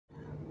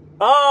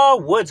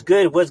Oh, what's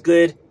good? What's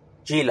good?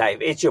 G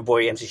Live. It's your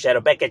boy MC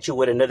Shadow back at you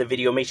with another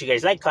video. Make sure you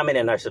guys like, comment,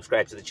 and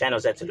subscribe to the channel.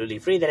 It's absolutely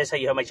free. That is how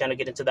you help my channel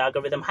get into the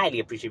algorithm. Highly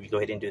appreciate if you go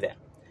ahead and do that.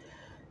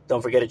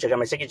 Don't forget to check out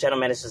my second channel,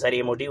 Man Society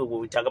M.O.D, where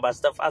we talk about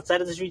stuff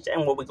outside of the streets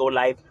and where we go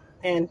live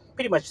and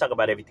pretty much talk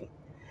about everything.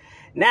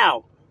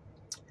 Now,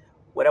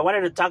 what I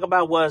wanted to talk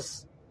about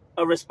was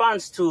a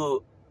response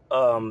to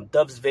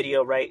Dub's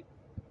video, right,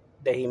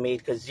 that he made.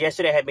 Because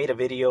yesterday I had made a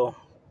video.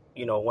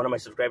 You know, one of my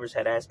subscribers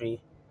had asked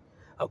me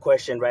a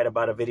question, right,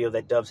 about a video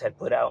that Dubs had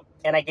put out.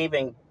 And I came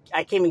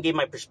and gave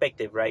my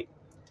perspective, right?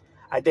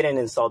 I didn't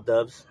insult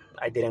Dubs.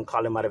 I didn't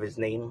call him out of his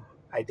name.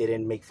 I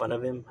didn't make fun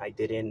of him. I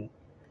didn't,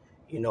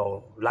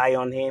 lie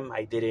on him.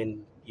 I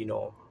didn't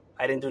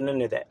do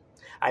none of that.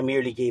 I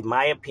merely gave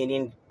my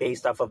opinion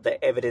based off of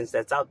the evidence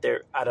that's out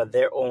there, out of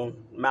their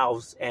own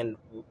mouths and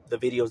the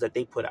videos that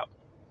they put out.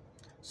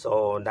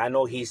 So not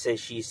no he said,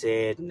 she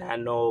said, not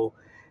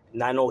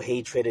no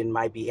hatred in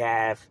my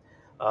behalf.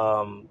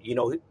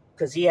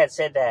 Because he had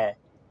said that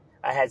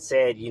I had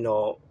said,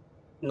 no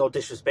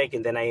disrespect,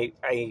 and then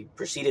I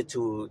proceeded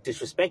to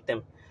disrespect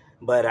him.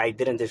 But I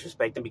didn't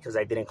disrespect him because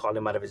I didn't call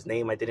him out of his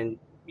name. I didn't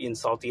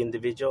insult the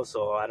individual,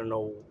 so I don't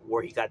know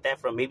where he got that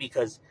from. Maybe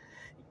because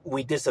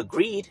we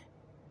disagreed,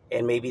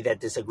 and maybe that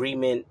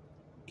disagreement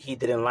he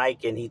didn't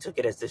like, and he took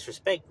it as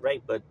disrespect,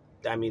 right? But,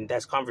 I mean,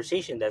 that's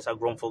conversation. That's how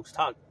grown folks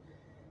talk.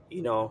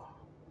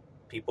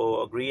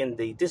 People agree and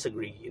they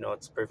disagree.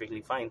 It's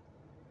perfectly fine.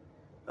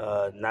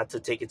 Not to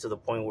take it to the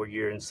point where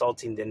you're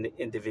insulting the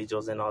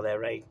individuals and all that,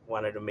 right?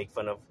 Wanted to make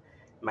fun of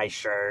my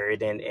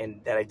shirt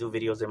and that I do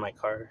videos in my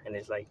car. And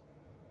it's like,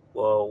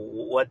 well,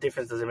 what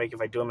difference does it make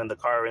if I do them in the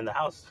car or in the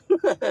house? You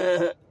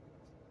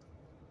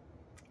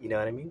know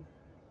what I mean?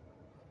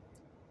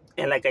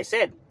 And like I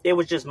said, it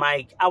was just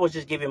I was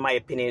just giving my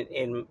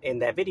opinion in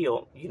that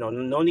video.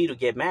 No need to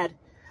get mad.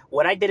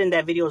 What I did in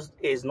that video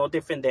is no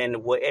different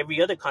than what every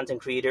other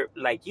content creator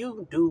like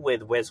you do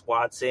with Wes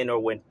Watson, or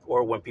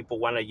when people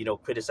want to,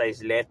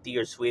 criticize Lefty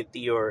or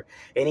Swifty or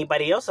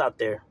anybody else out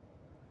there.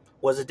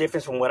 What's the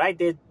difference from what I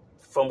did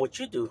from what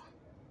you do?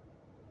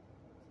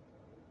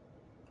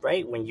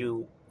 Right? When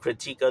you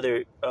critique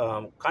other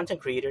content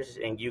creators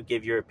and you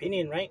give your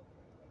opinion, right?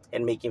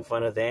 And making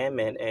fun of them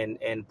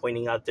and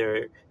pointing out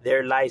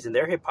their lies and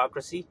their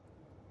hypocrisy.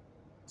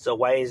 So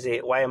why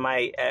am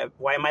I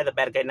the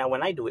bad guy now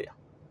when I do it?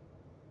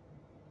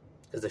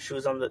 Because the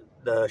shoe's on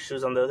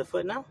the other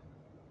foot now.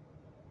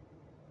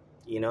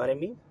 You know what I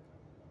mean?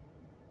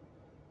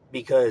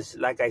 Because,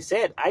 like I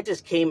said, I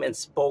just came and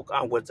spoke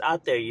on what's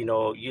out there.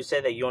 You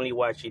said that you only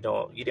watch, you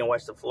didn't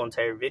watch the full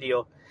entire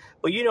video.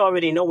 But you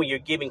already know when you're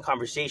giving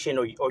conversation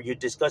or you're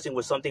discussing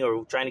with something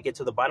or trying to get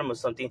to the bottom of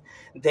something,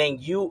 then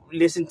you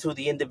listen to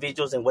the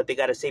individuals and what they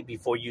got to say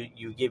before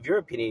you give your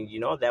opinion.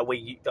 That way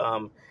you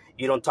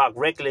don't talk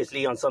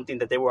recklessly on something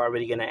that they were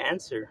already going to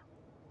answer.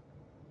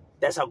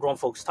 That's how grown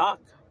folks talk.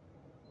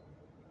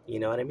 You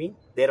know what I mean?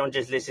 They don't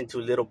just listen to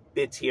little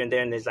bits here and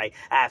there and it's like,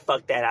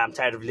 fuck that, I'm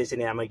tired of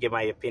listening, I'm going to give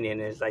my opinion.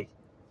 And it's like,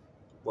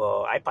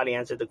 well, I probably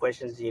answered the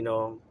questions,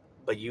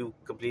 but you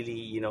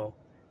completely,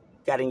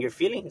 got in your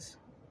feelings.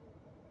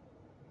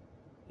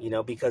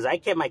 Because I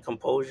kept my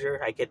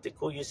composure, I kept it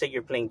cool. You say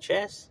you're playing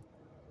chess,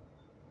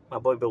 my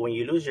boy, but when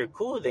you lose your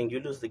cool, then you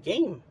lose the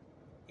game.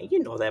 And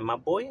you know that, my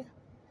boy.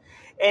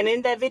 And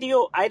in that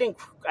video,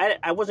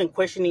 I wasn't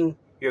questioning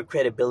your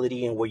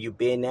credibility and where you've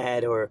been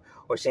at, or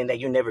saying that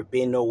you've never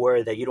been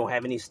nowhere, that you don't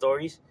have any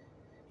stories.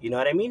 You know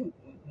what I mean?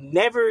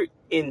 Never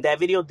in that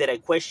video did I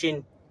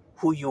question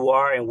who you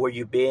are and where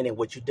you've been and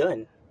what you've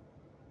done.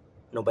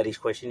 Nobody's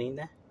questioning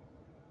that.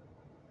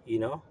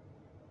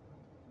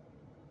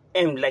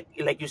 And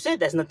like you said,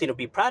 that's nothing to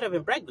be proud of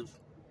and brag of.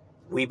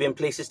 We've been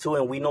places too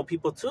and we know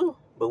people too.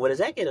 But what does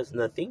that get us?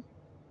 Nothing.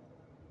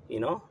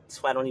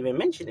 That's why I don't even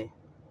mention it.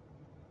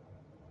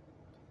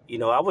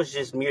 I was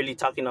just merely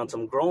talking on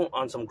some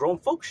grown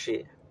folk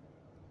shit.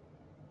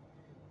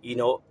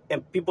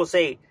 And people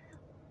say,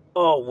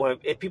 oh,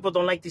 if people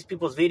don't like these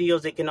people's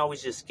videos, they can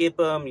always just skip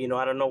them.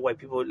 I don't know why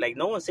people,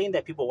 no one's saying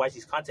that people watch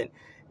these content.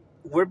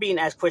 We're being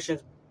asked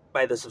questions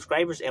by the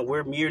subscribers, and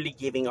we're merely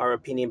giving our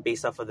opinion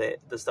based off of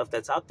the stuff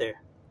that's out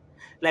there.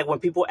 Like when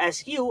people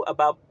ask you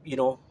about,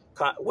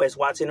 Wes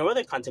Watson or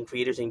other content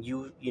creators, and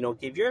you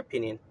give your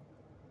opinion,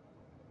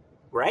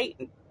 right?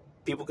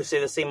 People could say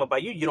the same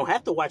about you. You don't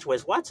have to watch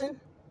Wes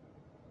Watson.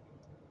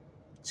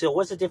 So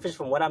what's the difference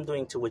from what I'm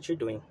doing to what you're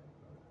doing?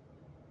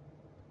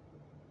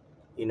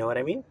 You know what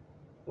I mean?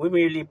 We're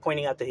merely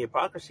pointing out the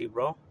hypocrisy,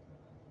 bro.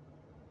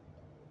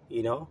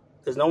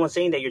 Because no one's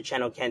saying that your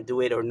channel can't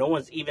do it, or no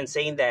one's even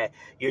saying that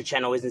your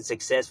channel isn't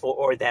successful,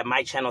 or that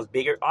my channel's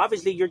bigger.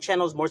 Obviously, your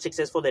channel is more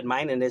successful than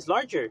mine and is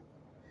larger.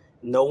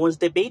 No one's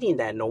debating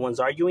that. No one's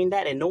arguing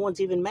that, and no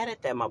one's even mad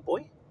at that, my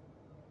boy.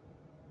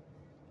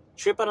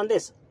 Trip out on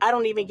this. I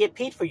don't even get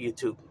paid for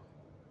YouTube.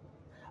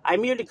 I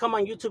merely come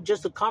on YouTube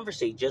just to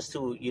conversate, just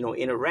to,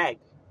 interact,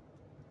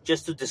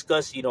 just to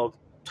discuss,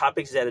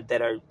 topics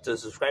that are the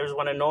subscribers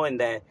want to know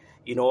and that,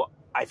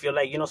 I feel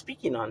like,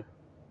 speaking on.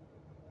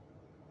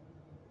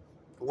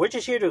 We're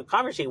just here to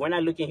conversate. We're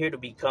not looking here to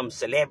become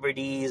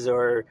celebrities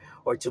or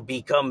to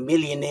become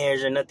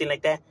millionaires or nothing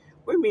like that.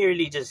 We're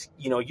merely just,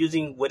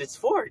 using what it's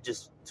for,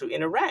 just to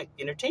interact,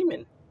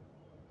 entertainment.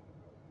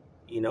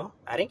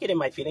 I didn't get in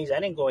my feelings. I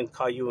didn't go and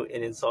call you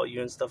and insult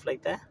you and stuff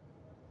like that.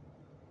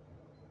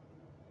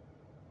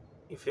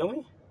 You feel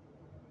me?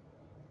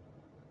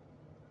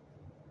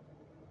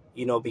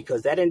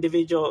 Because that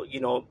individual,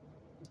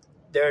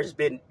 there's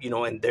been,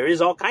 and there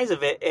is all kinds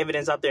of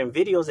evidence out there in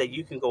videos that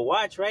you can go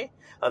watch, right?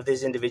 Of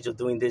this individual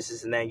doing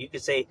this and that. And you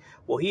could say,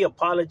 well, he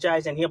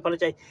apologized and he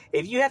apologized.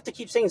 If you have to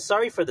keep saying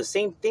sorry for the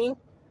same thing,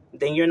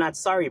 then you're not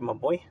sorry, my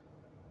boy.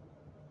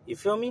 You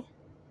feel me?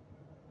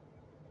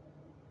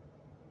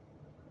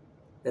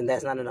 Then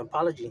that's not an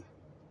apology.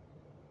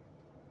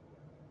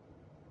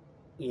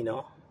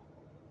 And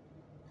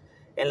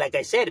like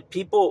I said,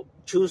 people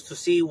choose to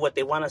see what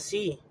they want to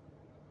see,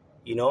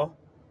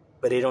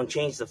 but they don't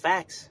change the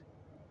facts.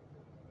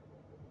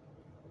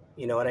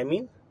 You know what I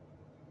mean?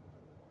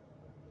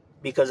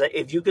 Because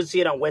if you could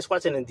see it on Wes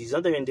Watson and these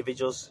other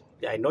individuals,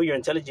 I know you're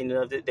intelligent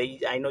enough that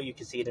I know you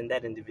can see it in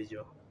that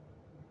individual.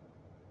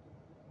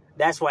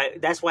 That's why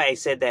I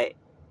said that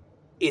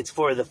it's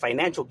for the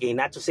financial gain,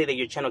 not to say that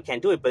your channel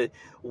can't do it, but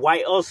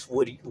why else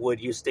would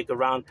you stick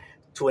around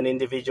to an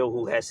individual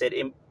who has said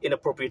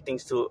inappropriate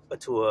things to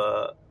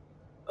a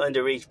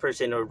underage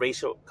person or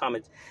racial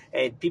comments?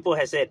 And people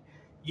have said,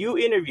 you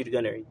interviewed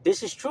Gunner.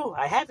 This is true.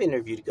 I have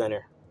interviewed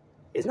Gunner.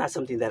 It's not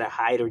something that I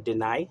hide or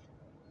deny.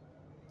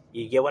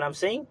 You get what I'm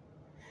saying?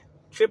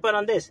 Trip out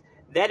on this.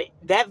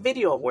 That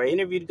video where I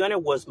interviewed Gunner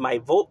was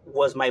my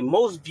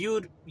most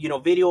viewed,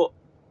 video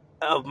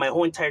of my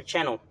whole entire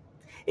channel.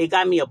 It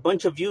got me a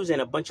bunch of views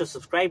and a bunch of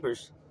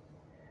subscribers.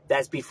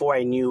 That's before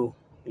I knew,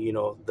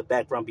 the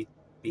background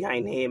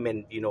behind him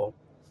and,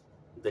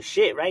 the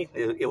shit, right?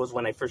 It was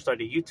when I first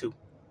started YouTube.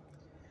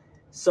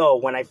 So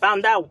when I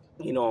found out,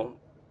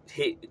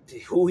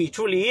 who he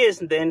truly is,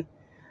 then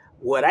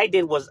what I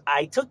did was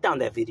I took down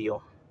that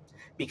video.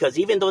 Because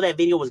even though that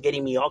video was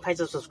getting me all kinds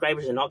of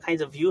subscribers and all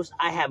kinds of views,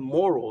 I have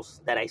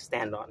morals that I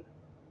stand on.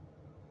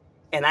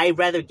 And I'd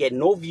rather get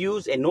no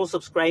views and no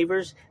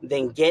subscribers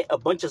than get a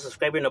bunch of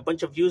subscribers and a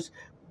bunch of views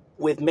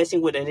with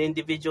messing with an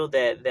individual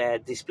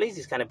that displays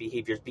these kind of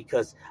behaviors,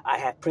 because I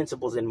have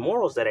principles and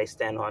morals that I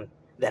stand on,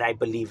 that I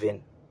believe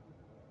in.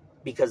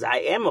 Because I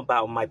am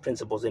about my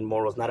principles and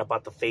morals, not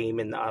about the fame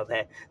and all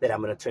that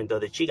I'm going to turn the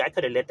other cheek. I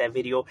could have let that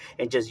video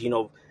and just,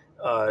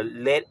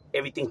 let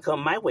everything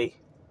come my way.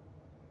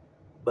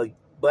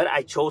 But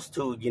I chose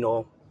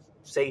to,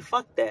 say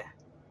fuck that.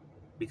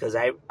 Because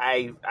I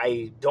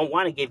don't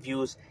want to get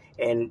views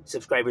and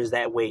subscribers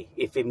that way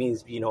if it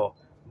means,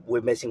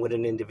 we're messing with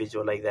an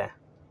individual like that.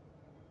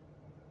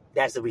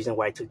 That's the reason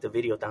why I took the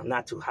video down,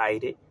 not to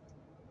hide it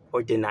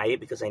or deny it,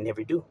 because I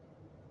never do.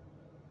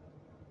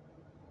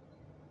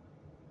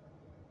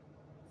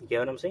 You get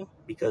what I'm saying?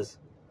 Because,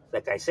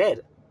 like I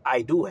said,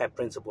 I do have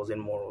principles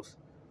and morals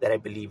that I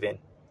believe in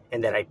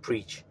and that I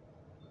preach.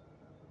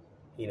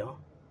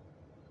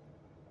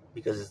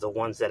 Because it's the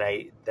ones that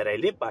I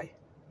live by.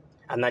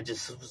 I'm not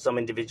just some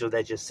individual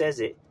that just says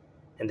it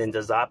and then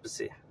does the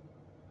opposite.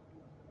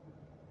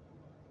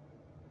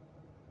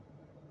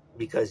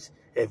 Because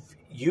if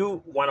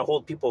you want to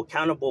hold people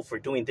accountable for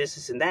doing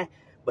this and that,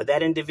 but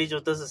that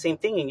individual does the same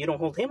thing and you don't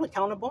hold him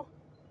accountable,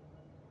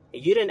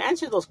 you didn't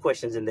answer those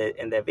questions in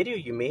that video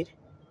you made.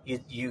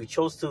 You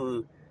chose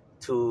to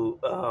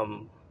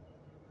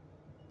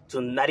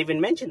not even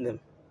mention them.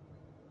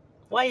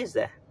 Why is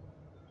that?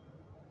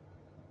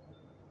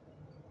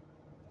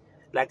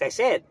 Like I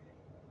said,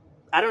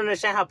 I don't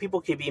understand how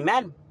people can be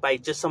mad by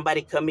just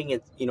somebody coming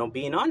and,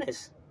 being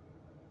honest.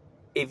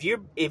 If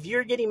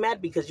you're getting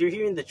mad because you're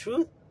hearing the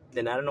truth,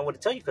 then I don't know what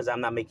to tell you, because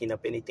I'm not making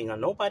up anything on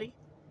nobody.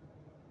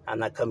 I'm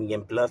not coming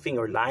in bluffing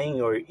or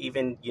lying or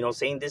even,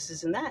 saying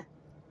this and that.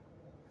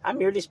 I'm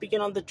merely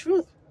speaking on the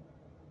truth.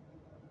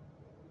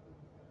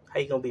 How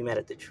you going to be mad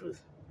at the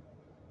truth?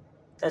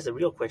 That's the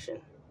real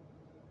question.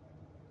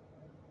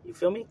 You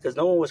feel me? Because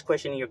no one was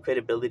questioning your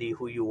credibility,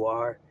 who you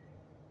are,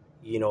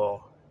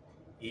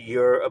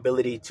 your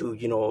ability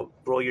to,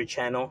 grow your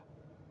channel.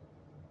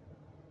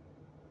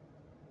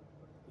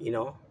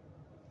 You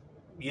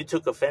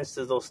took offense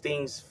to those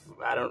things.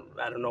 I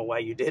don't know why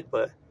you did,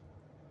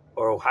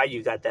 or how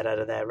you got that out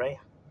of that, right?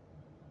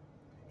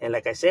 And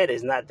like I said,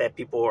 it's not that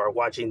people are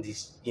watching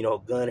these,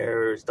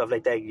 Gunner, stuff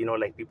like that,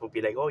 like people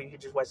be like, oh, you could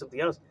just watch something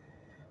else.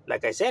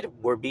 Like I said,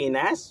 we're being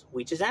asked,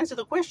 we just answer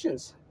the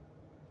questions.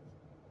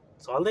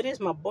 That's all it is,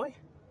 my boy.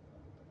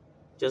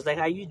 Just like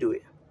how you do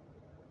it.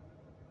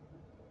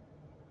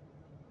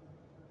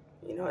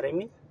 You know what I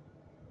mean?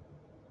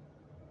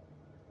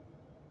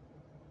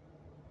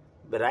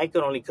 But I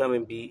could only come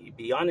and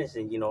be honest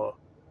and,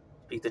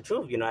 speak the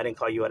truth. I didn't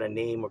call you out a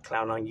name or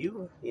clown on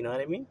you. You know what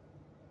I mean?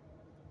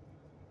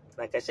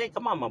 Like I said,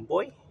 come on, my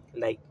boy.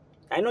 Like,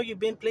 I know you've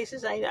been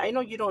places. I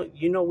know you don't,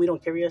 we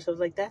don't carry ourselves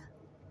like that.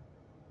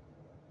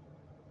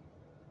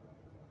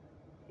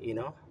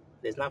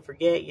 Let's not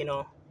forget,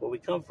 where we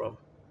come from.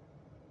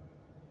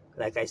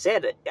 Like I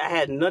said, I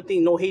had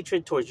nothing, no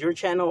hatred towards your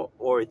channel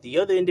or the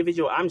other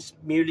individual. I'm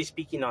merely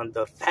speaking on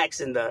the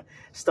facts and the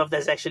stuff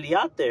that's actually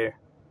out there.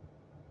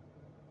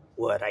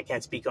 What, I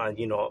can't speak on,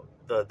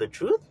 the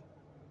truth?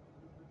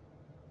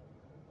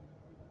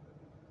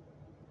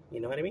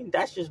 You know what I mean?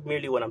 That's just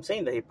merely what I'm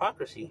saying, the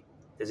hypocrisy.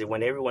 Because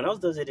when everyone else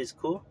does it, it's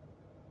cool.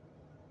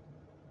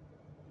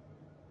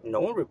 No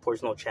one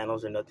reports no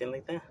channels or nothing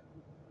like that.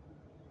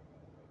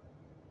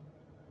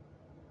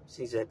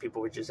 Seems that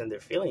people were just in their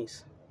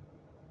feelings.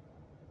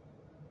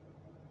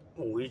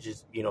 We're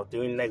just,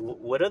 doing like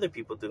what other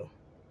people do.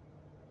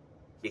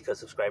 Because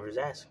subscribers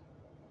ask.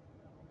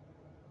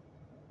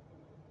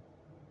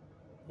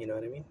 You know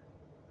what I mean?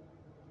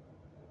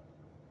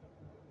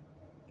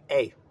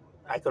 Hey,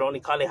 I could only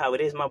call it how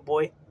it is, my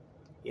boy.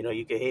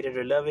 You can hate it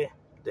or love it.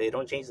 They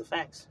don't change the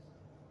facts.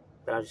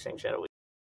 But I'm just saying, Shadow.